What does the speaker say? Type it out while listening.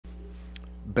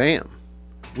Bam!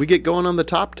 We get going on the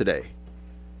top today.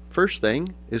 First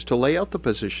thing is to lay out the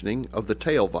positioning of the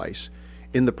tail vise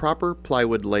in the proper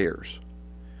plywood layers.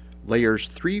 Layers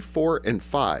 3, 4, and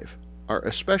 5 are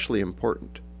especially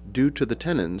important due to the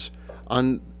tenons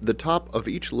on the top of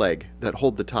each leg that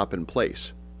hold the top in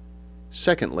place.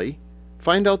 Secondly,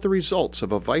 find out the results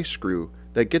of a vise screw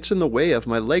that gets in the way of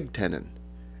my leg tenon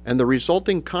and the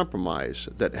resulting compromise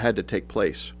that had to take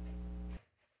place.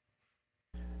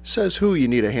 Says who you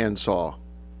need a handsaw?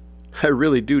 I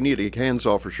really do need a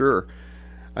handsaw for sure.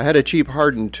 I had a cheap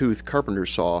hardened tooth carpenter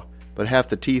saw, but half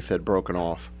the teeth had broken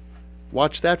off.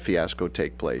 Watch that fiasco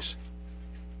take place.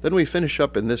 Then we finish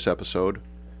up in this episode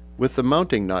with the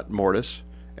mounting nut mortise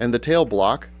and the tail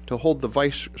block to hold the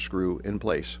vise screw in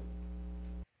place.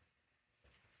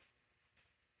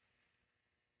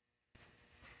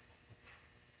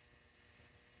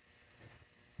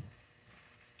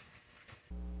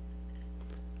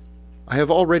 I have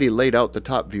already laid out the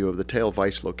top view of the tail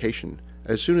vise location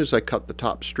as soon as I cut the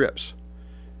top strips.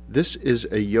 This is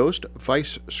a Yost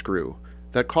vise screw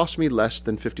that cost me less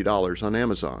than $50 on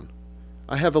Amazon.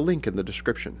 I have a link in the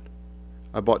description.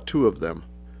 I bought 2 of them.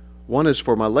 One is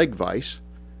for my leg vise,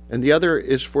 and the other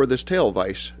is for this tail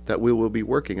vise that we will be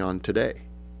working on today.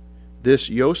 This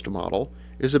Yost model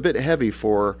is a bit heavy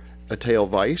for a tail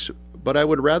vise, but I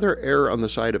would rather err on the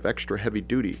side of extra heavy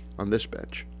duty on this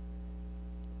bench.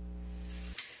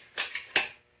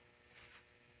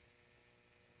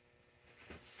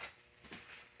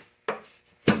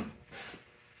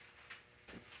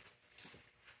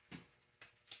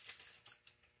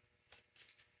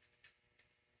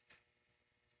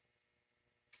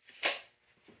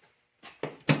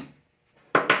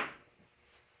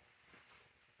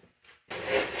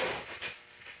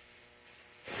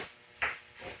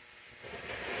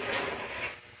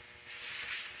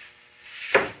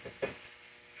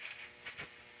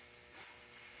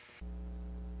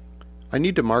 I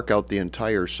need to mark out the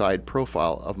entire side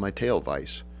profile of my tail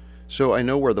vise, so I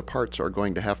know where the parts are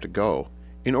going to have to go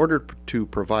in order to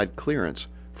provide clearance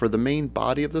for the main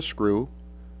body of the screw,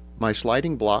 my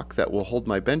sliding block that will hold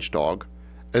my bench dog,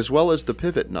 as well as the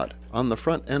pivot nut on the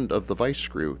front end of the vise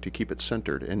screw to keep it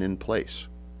centered and in place.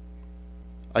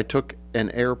 I took an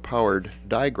air-powered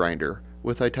die grinder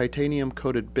with a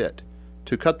titanium-coated bit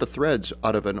to cut the threads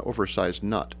out of an oversized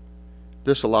nut.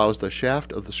 This allows the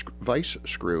shaft of the vise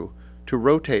screw to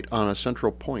rotate on a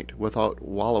central point without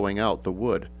wallowing out the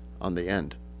wood on the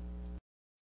end.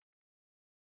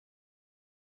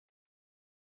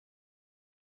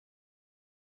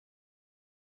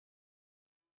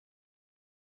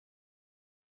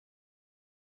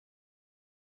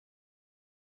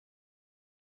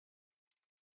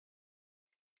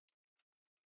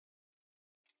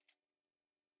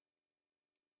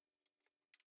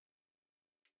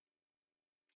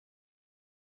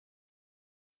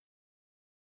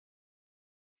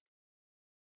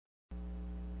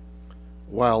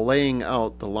 While laying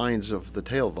out the lines of the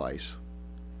tail vise,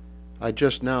 I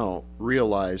just now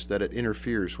realized that it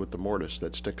interferes with the mortise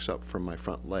that sticks up from my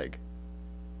front leg.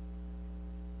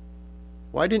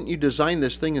 Why didn't you design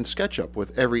this thing in SketchUp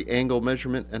with every angle,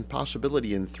 measurement, and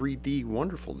possibility in 3D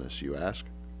wonderfulness, you ask?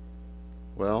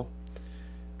 Well,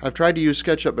 I've tried to use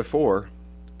SketchUp before,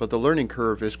 but the learning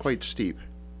curve is quite steep,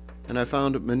 and I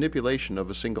found manipulation of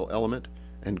a single element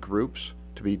and groups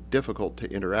to be difficult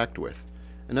to interact with.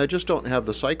 And I just don't have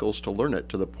the cycles to learn it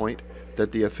to the point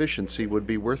that the efficiency would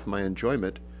be worth my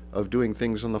enjoyment of doing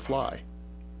things on the fly.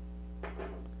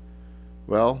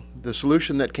 Well, the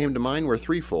solution that came to mind were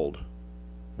threefold.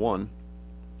 1,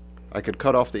 I could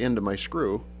cut off the end of my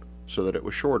screw so that it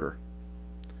was shorter.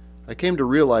 I came to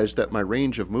realize that my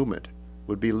range of movement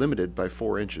would be limited by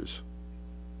 4 inches.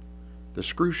 The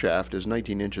screw shaft is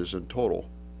 19 inches in total,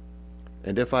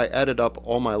 and if I added up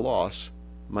all my loss,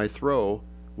 my throw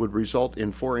would result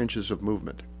in 4 inches of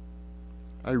movement.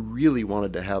 I really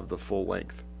wanted to have the full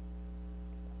length.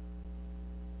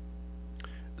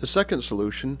 The second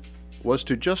solution was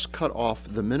to just cut off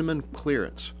the minimum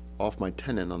clearance off my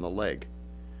tenon on the leg.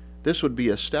 This would be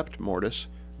a stepped mortise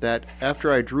that,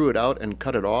 after I drew it out and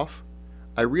cut it off,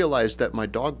 I realized that my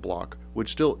dog block would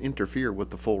still interfere with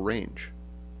the full range.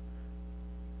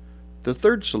 The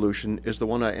third solution is the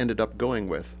one I ended up going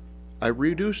with. I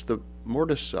reduced the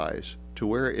mortise size to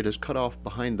where it is cut off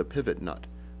behind the pivot nut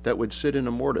that would sit in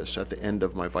a mortise at the end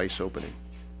of my vise opening.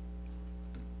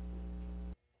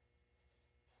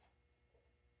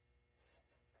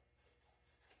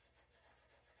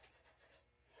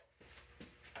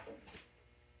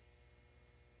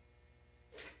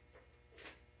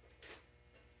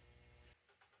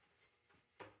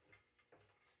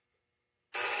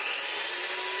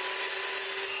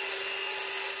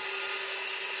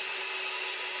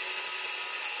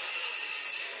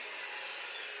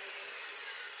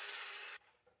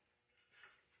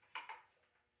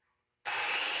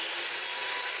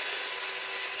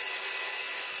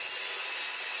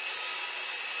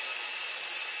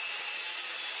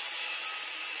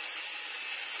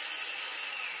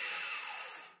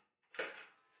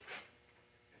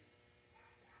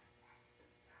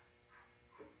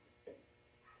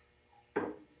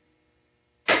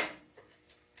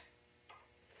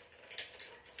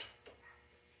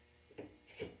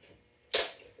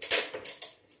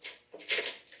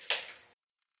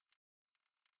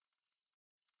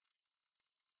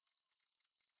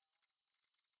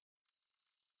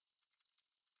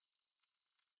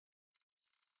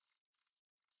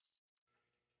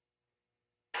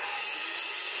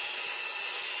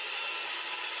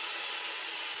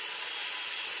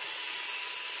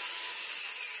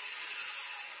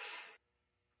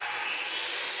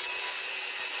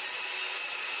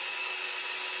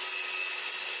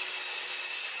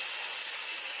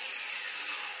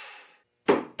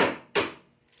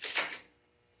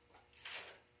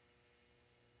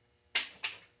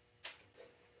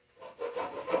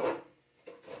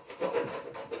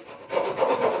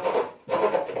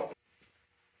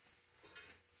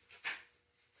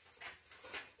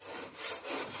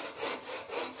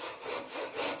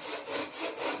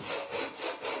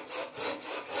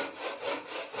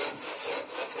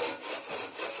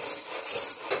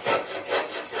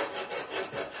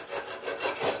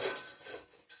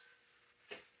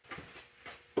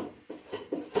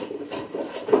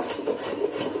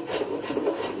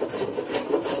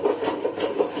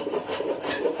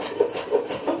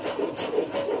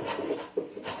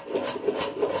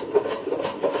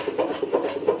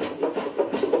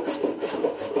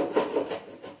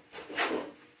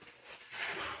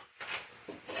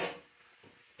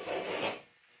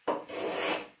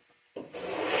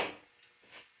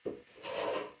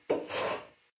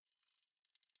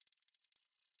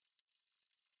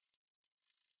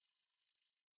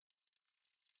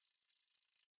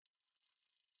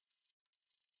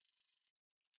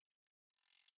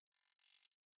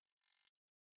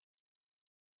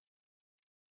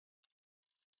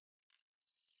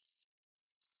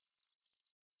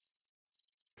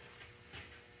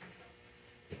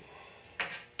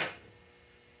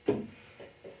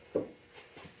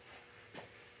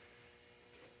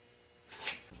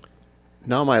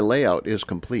 Now my layout is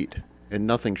complete, and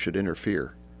nothing should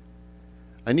interfere.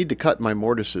 I need to cut my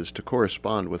mortises to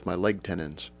correspond with my leg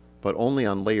tenons, but only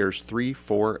on layers 3,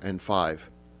 4, and 5.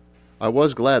 I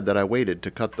was glad that I waited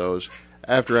to cut those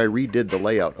after I redid the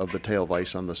layout of the tail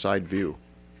vise on the side view.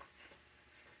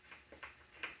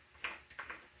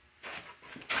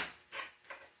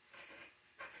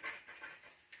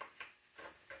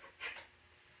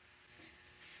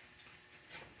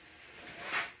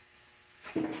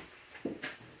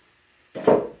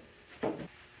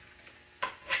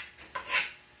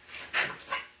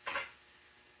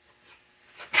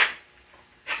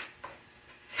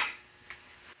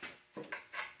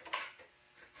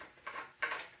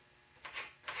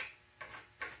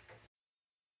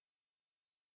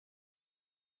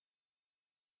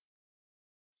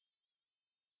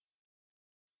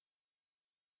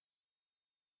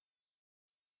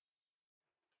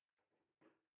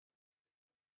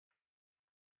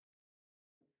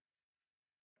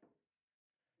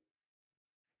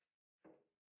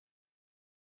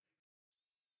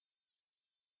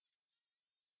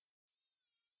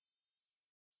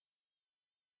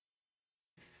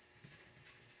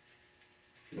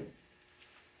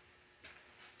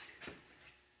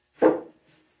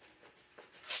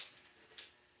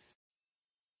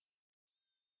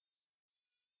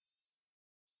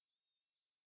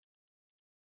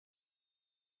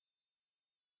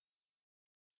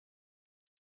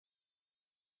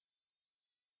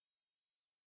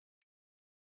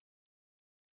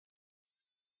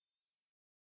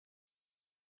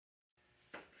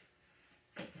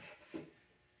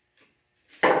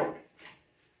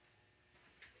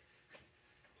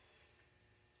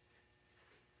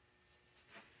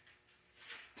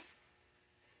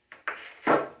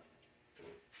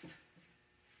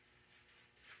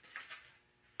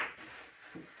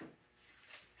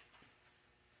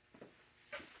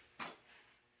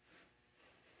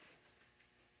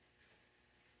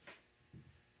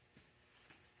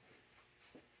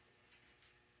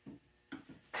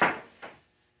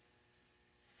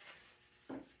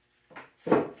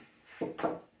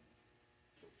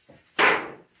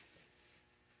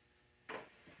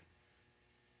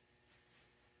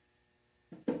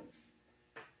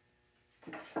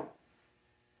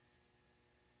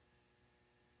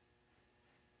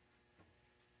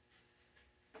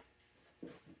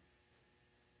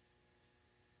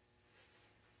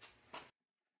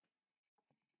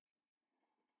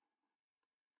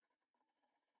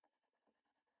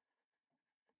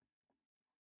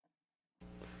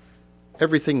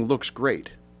 Everything looks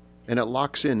great, and it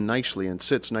locks in nicely and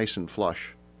sits nice and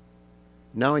flush.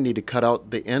 Now I need to cut out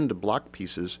the end block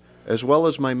pieces as well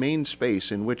as my main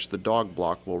space in which the dog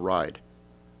block will ride.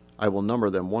 I will number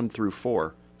them 1 through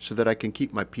 4 so that I can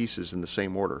keep my pieces in the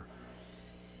same order.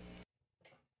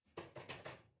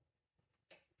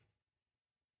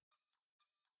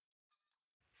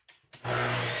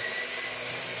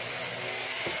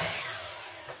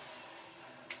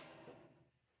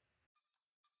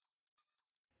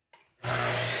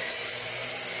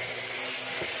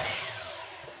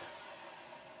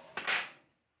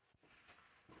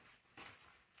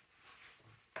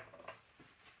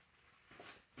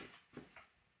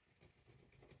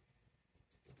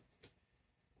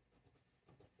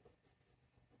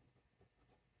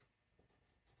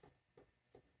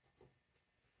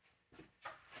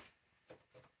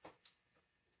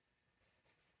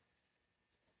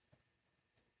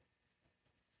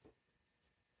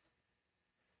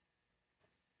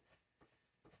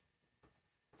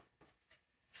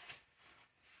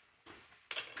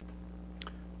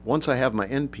 Once I have my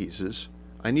end pieces,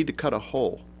 I need to cut a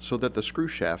hole so that the screw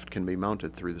shaft can be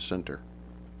mounted through the center.